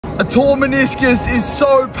A torn meniscus is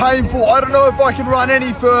so painful. I don't know if I can run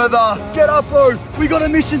any further. Get up, bro. We got a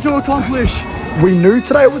mission to accomplish. We knew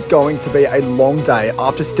today was going to be a long day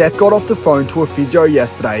after Steph got off the phone to a physio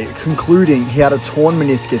yesterday, concluding he had a torn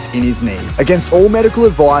meniscus in his knee. Against all medical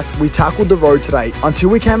advice, we tackled the road today until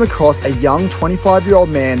we came across a young 25-year-old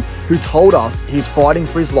man who told us he's fighting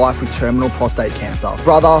for his life with terminal prostate cancer.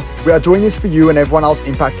 Brother, we are doing this for you and everyone else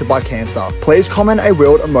impacted by cancer. Please comment a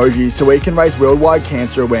world emoji so we can raise worldwide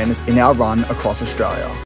cancer awareness in our run across Australia.